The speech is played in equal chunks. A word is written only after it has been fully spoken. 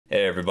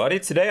Hey everybody,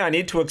 today I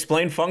need to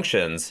explain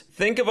functions.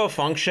 Think of a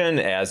function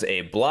as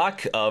a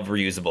block of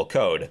reusable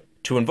code.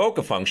 To invoke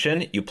a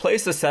function, you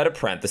place a set of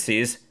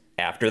parentheses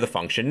after the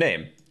function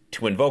name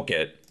to invoke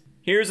it.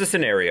 Here's a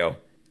scenario.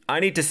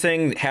 I need to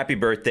sing happy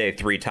birthday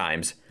 3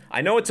 times.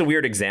 I know it's a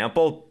weird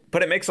example,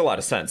 but it makes a lot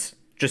of sense.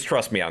 Just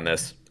trust me on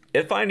this.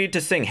 If I need to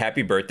sing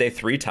happy birthday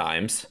 3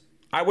 times,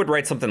 I would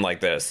write something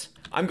like this.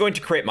 I'm going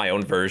to create my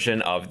own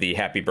version of the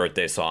happy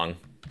birthday song.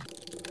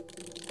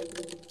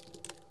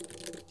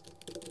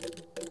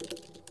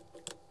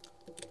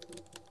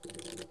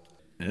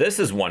 This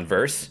is one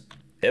verse.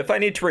 If I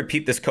need to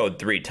repeat this code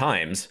 3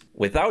 times,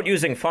 without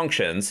using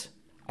functions,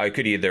 I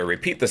could either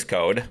repeat this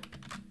code,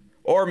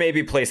 or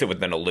maybe place it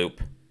within a loop.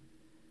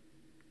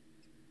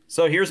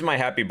 So here's my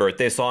happy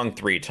birthday song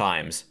 3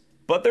 times.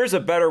 But there's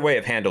a better way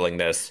of handling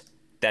this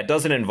that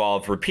doesn't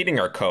involve repeating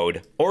our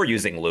code or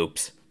using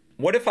loops.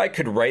 What if I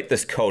could write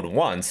this code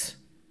once,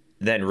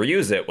 then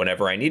reuse it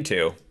whenever I need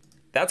to?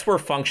 That's where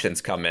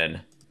functions come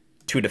in.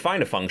 To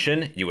define a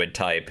function, you would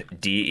type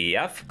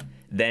def,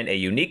 then a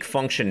unique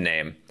function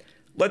name.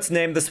 Let's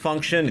name this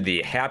function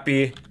the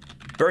happy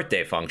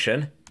birthday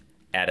function.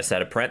 Add a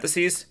set of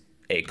parentheses,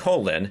 a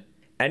colon.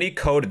 Any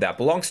code that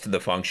belongs to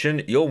the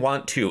function, you'll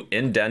want to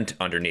indent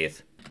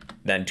underneath.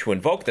 Then to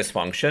invoke this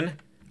function,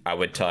 I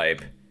would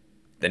type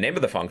the name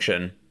of the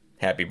function,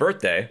 happy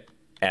birthday,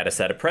 add a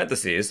set of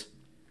parentheses,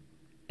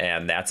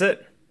 and that's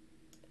it.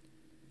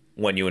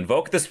 When you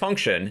invoke this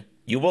function,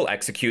 you will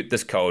execute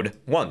this code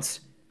once.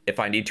 If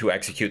I need to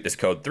execute this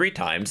code 3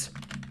 times,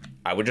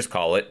 I would just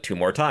call it 2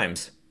 more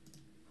times.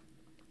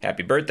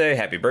 Happy birthday,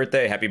 happy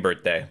birthday, happy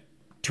birthday.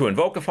 To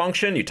invoke a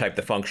function, you type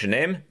the function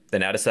name,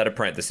 then add a set of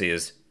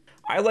parentheses.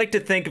 I like to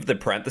think of the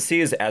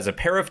parentheses as a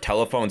pair of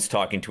telephones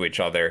talking to each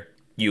other.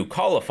 You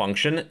call a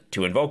function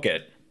to invoke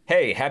it.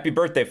 Hey, happy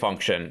birthday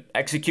function,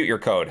 execute your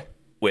code.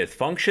 With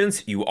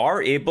functions, you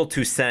are able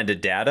to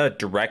send data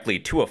directly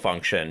to a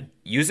function.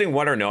 Using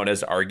what are known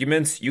as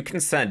arguments, you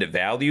can send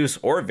values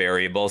or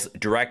variables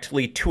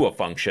directly to a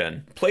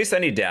function. Place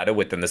any data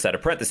within the set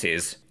of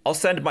parentheses. I'll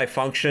send my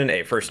function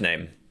a first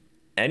name.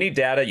 Any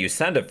data you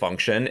send a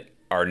function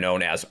are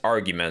known as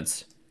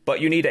arguments,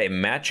 but you need a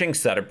matching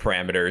set of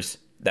parameters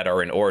that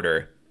are in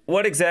order.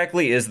 What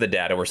exactly is the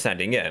data we're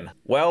sending in?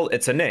 Well,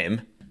 it's a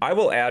name. I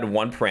will add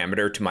one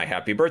parameter to my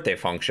happy birthday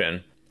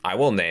function. I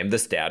will name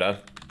this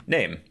data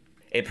name.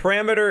 A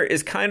parameter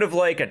is kind of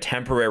like a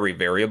temporary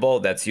variable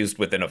that's used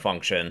within a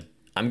function.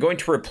 I'm going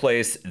to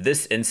replace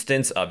this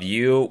instance of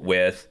u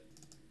with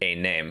a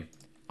name.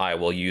 I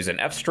will use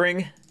an f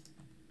string,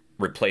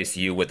 replace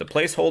u with a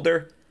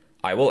placeholder.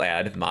 I will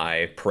add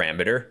my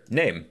parameter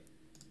name.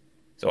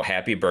 So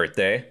happy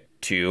birthday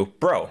to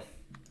bro.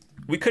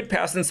 We could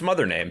pass in some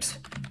other names.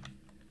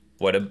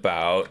 What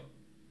about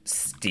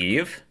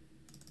Steve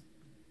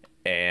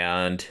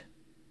and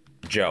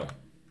Joe?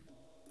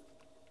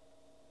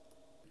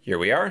 Here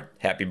we are.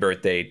 Happy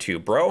birthday to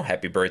bro,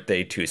 happy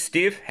birthday to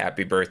Steve,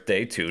 happy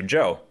birthday to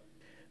Joe.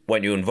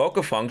 When you invoke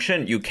a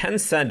function, you can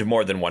send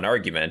more than one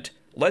argument.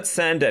 Let's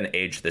send an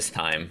age this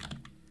time.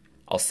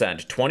 I'll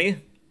send 20,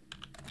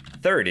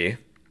 30,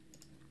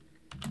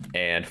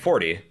 and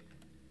 40.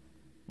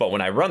 But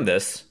when I run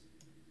this,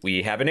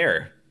 we have an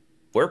error.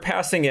 We're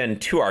passing in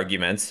 2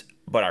 arguments,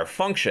 but our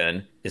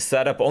function is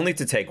set up only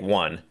to take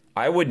 1.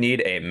 I would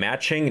need a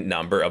matching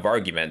number of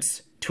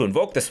arguments. To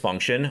invoke this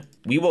function,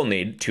 we will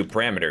need 2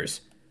 parameters.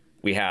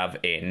 We have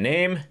a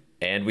name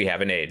and we have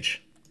an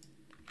age.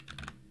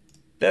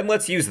 Then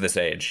let's use this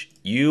age.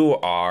 You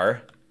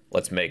are,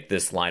 let's make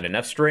this line an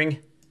F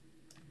string,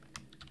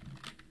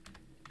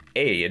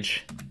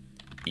 age,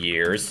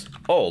 years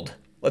old.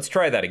 Let's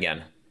try that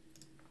again.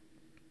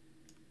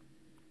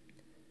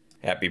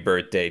 Happy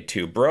birthday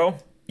to bro.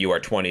 You are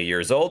 20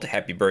 years old.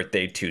 Happy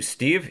birthday to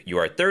Steve. You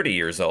are 30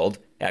 years old.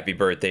 Happy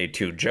birthday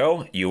to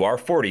Joe. You are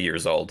 40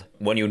 years old.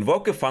 When you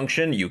invoke a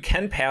function, you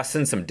can pass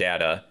in some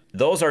data.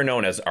 Those are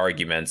known as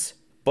arguments,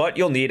 but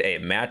you'll need a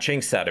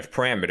matching set of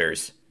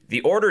parameters.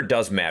 The order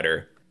does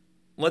matter.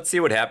 Let's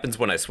see what happens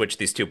when I switch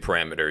these 2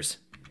 parameters.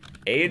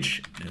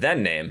 Age,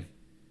 then name.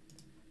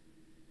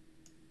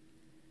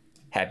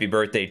 Happy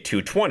birthday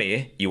to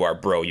 20. You are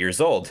bro years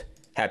old.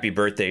 Happy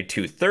birthday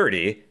to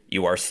 30.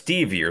 You are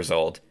Steve years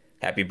old.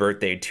 Happy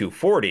birthday to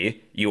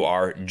 40. You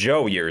are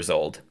Joe years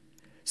old.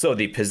 So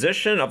the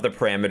position of the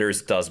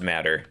parameters does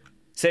matter.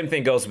 Same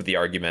thing goes with the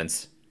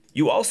arguments.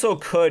 You also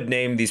could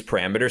name these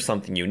parameters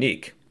something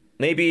unique.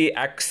 Maybe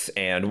X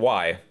and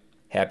Y.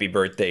 Happy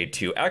birthday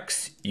to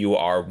X, you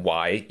are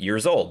Y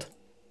years old.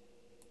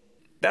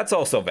 That's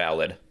also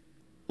valid.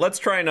 Let's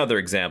try another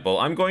example.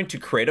 I'm going to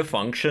create a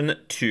function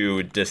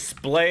to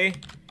display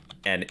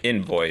an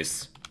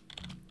invoice.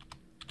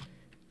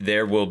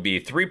 There will be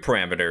 3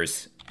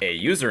 parameters, a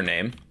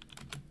username,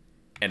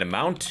 an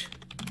amount,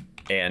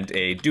 and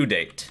a due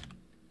date.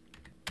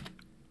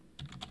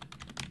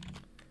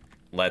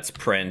 Let's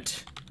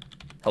print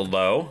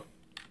hello.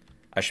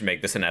 I should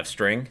make this an F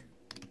string.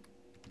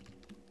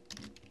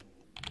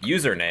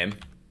 Username.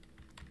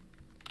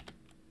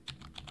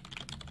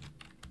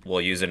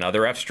 We'll use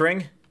another F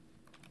string.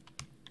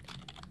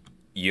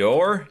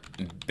 your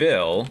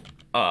bill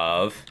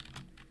of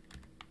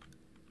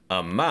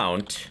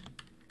amount.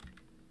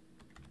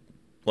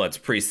 Let's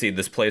precede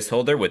this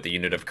placeholder with the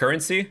unit of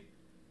currency.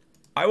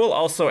 I will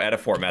also add a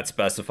format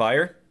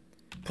specifier.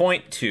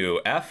 Point to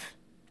f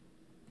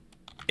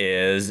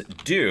is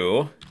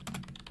due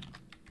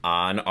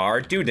on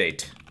our due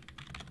date,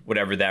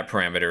 whatever that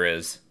parameter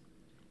is.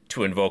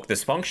 To invoke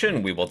this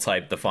function, we will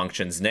type the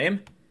function's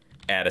name,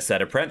 add a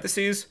set of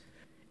parentheses,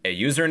 a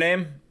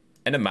username,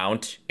 an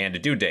amount, and a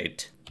due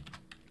date.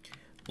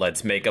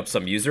 Let's make up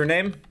some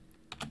username,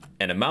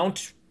 an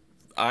amount,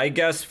 I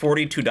guess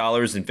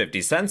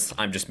 $42.50.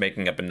 I'm just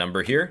making up a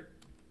number here.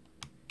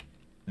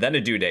 Then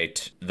a due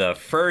date, the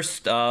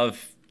 1st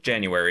of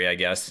January, I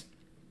guess.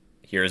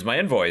 Here's my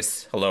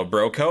invoice. Hello,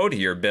 BroCode.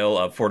 Your bill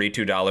of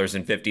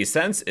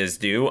 $42.50 is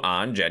due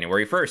on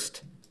January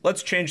 1st.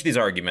 Let's change these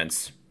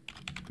arguments.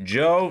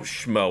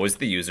 JoeSchmo is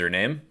the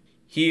username.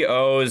 He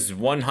owes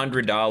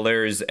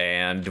 $100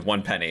 and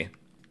 1 penny.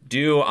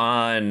 Due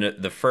on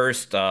the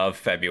 1st of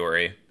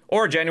February.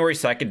 Or January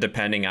 2nd,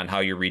 depending on how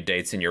you read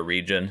dates in your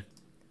region.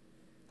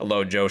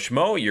 Hello,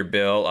 JoeSchmo. Your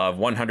bill of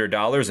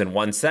 $100 and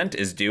 1 cent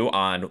is due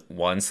on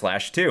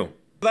 1/2.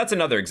 That's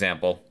another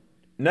example.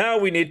 Now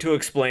we need to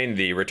explain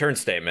the return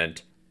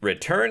statement.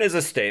 Return is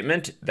a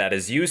statement that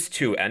is used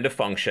to end a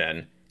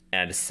function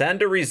and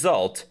send a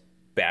result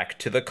back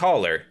to the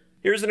caller.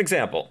 Here's an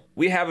example.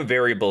 We have a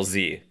variable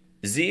z.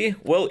 Z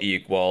will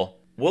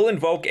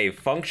invoke a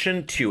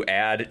function to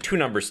add two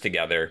numbers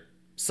together,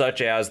 such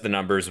as the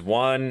numbers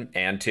 1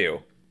 and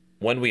 2.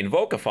 When we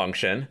invoke a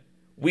function,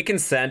 we can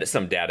send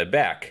some data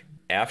back.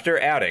 After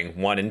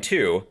adding 1 and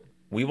 2,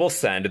 we will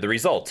send the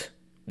result,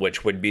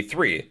 which would be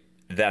 3.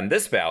 Then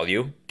this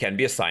value can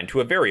be assigned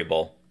to a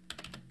variable.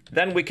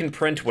 Then we can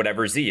print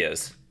whatever z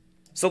is.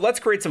 So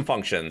let's create some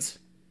functions.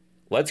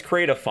 Let's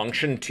create a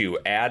function to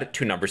add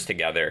two numbers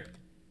together.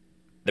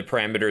 The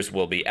parameters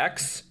will be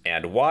x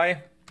and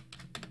y.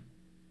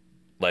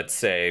 Let's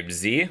say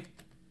z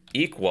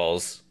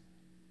equals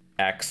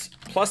x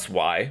plus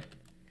y.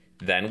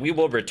 Then we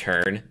will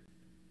return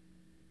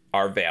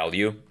our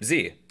value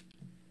z.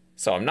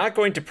 So I'm not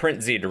going to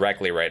print z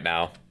directly right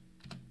now.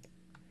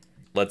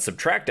 Let's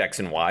subtract x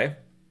and y.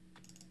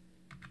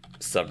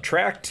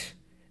 Subtract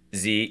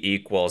z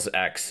equals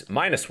x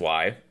minus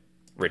y.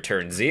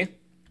 Return z.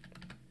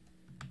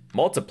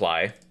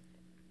 Multiply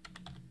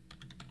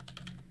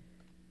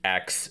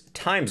x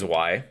times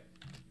y.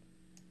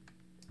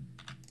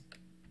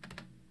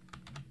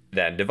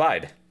 Then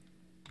divide.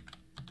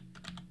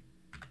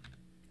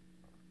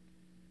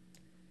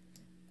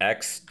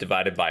 X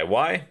divided by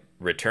y,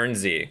 return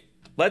z.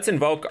 Let's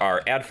invoke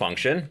our add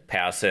function,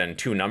 pass in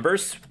two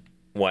numbers,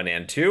 1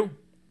 and 2.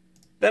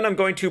 Then I'm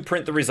going to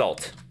print the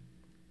result.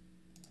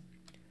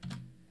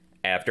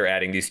 After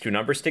adding these two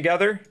numbers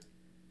together,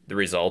 the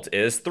result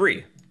is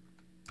 3.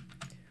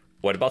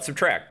 What about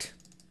subtract?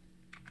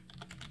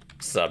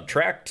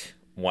 Subtract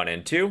 1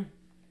 and 2.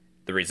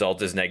 The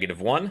result is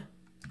 -1.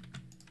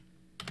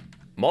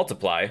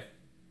 Multiply.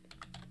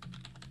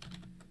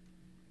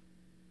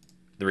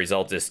 The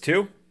result is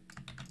 2.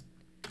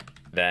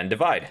 Then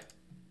divide.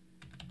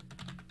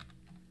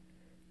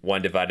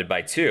 1 divided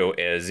by 2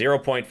 is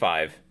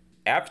 0.5.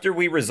 After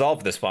we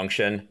resolve this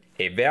function,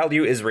 a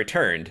value is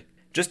returned.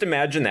 Just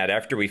imagine that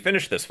after we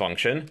finish this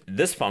function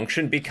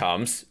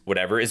becomes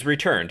whatever is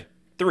returned,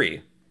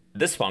 3.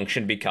 This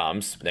function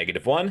becomes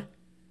 -1.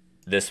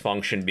 This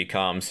function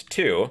becomes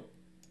 2.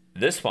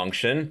 This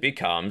function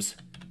becomes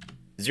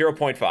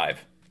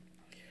 0.5.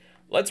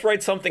 Let's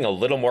write something a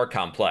little more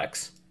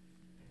complex.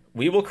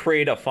 We will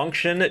create a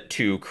function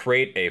to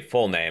create a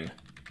full name.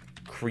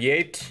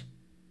 Create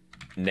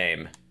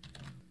name.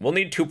 We'll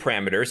need two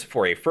parameters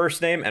for a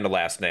first name and a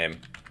last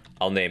name.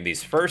 I'll name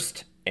these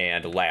first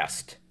and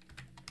last.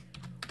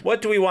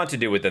 What do we want to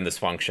do within this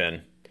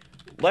function?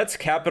 Let's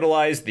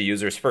capitalize the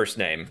user's first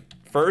name.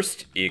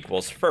 First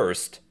equals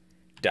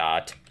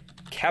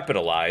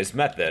first.capitalize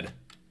method.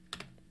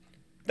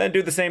 Then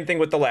do the same thing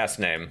with the last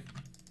name.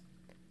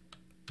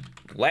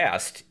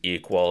 Last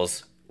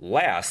equals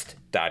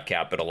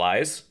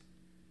last.capitalize.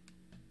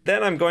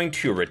 Then I'm going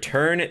to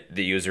return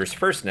the user's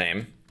first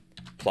name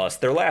plus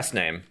their last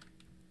name.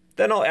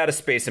 Then I'll add a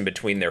space in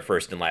between their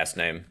first and last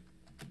name.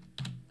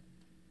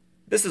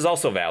 This is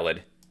also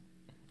valid.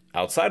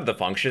 Outside of the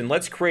function,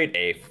 let's create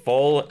a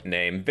full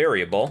name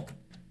variable,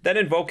 then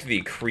invoke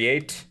the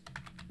create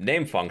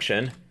name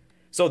function.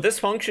 So this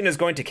function is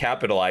going to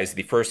capitalize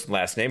the first and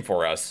last name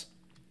for us.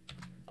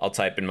 I'll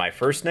type in my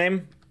first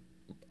name,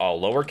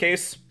 all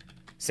lowercase,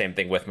 same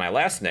thing with my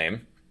last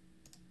name.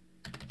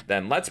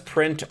 Then let's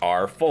print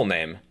our full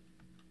name.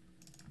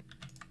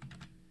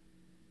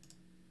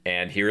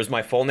 And here's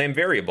my full name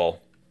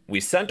variable. We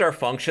sent our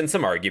function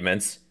some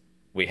arguments.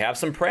 We have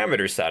some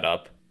parameters set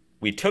up.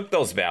 We took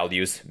those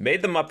values,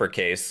 made them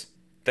uppercase,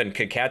 then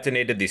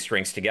concatenated these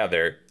strings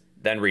together,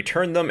 then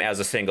returned them as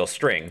a single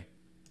string.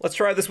 Let's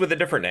try this with a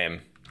different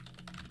name.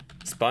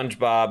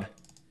 SpongeBob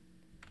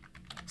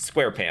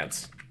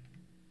SquarePants.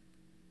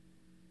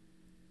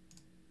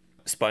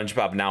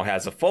 SpongeBob now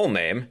has a full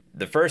name.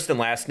 The first and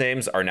last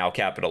names are now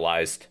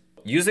capitalized.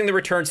 Using the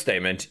return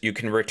statement, you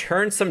can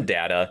return some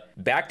data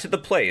back to the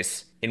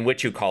place in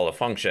which you call a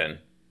function.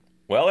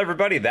 Well,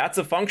 everybody, that's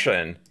a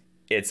function.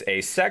 It's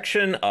a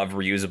section of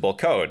reusable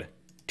code.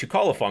 To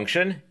call a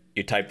function,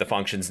 you type the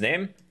function's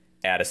name,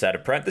 add a set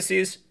of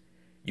parentheses.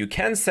 You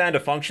can send a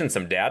function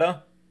some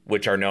data,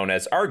 which are known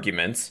as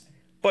arguments,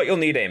 but you'll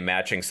need a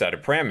matching set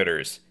of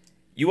parameters.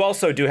 You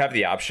also do have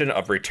the option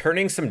of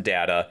returning some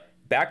data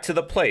back to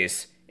the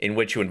place in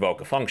which you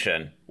invoke a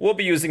function. We'll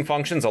be using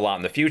functions a lot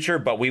in the future,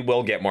 but we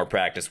will get more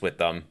practice with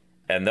them.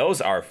 And those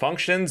are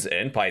functions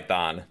in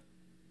Python.